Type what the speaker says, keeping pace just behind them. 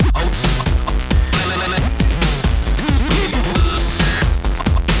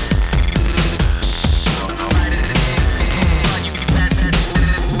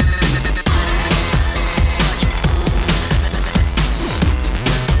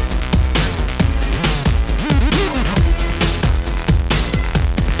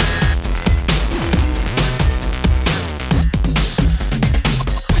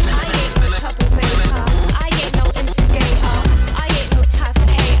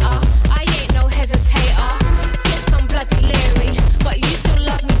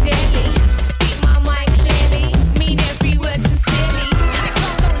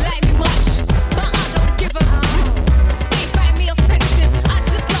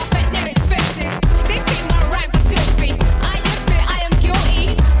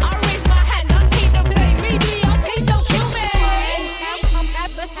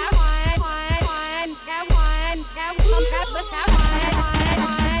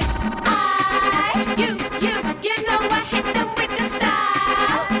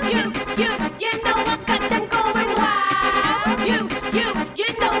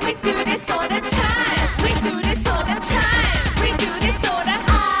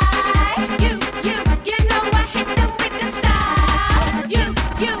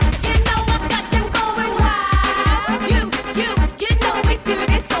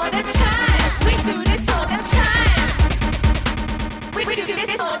to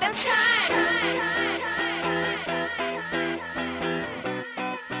this golden time.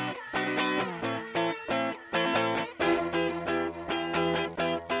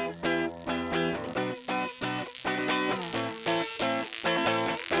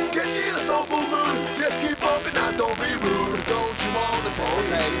 Just keep bumping, now don't be rude. Don't you wanna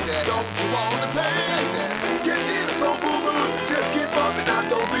taste that? Don't you wanna taste? Get in a soulful mood. Just keep bumping, now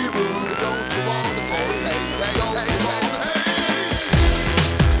don't be rude.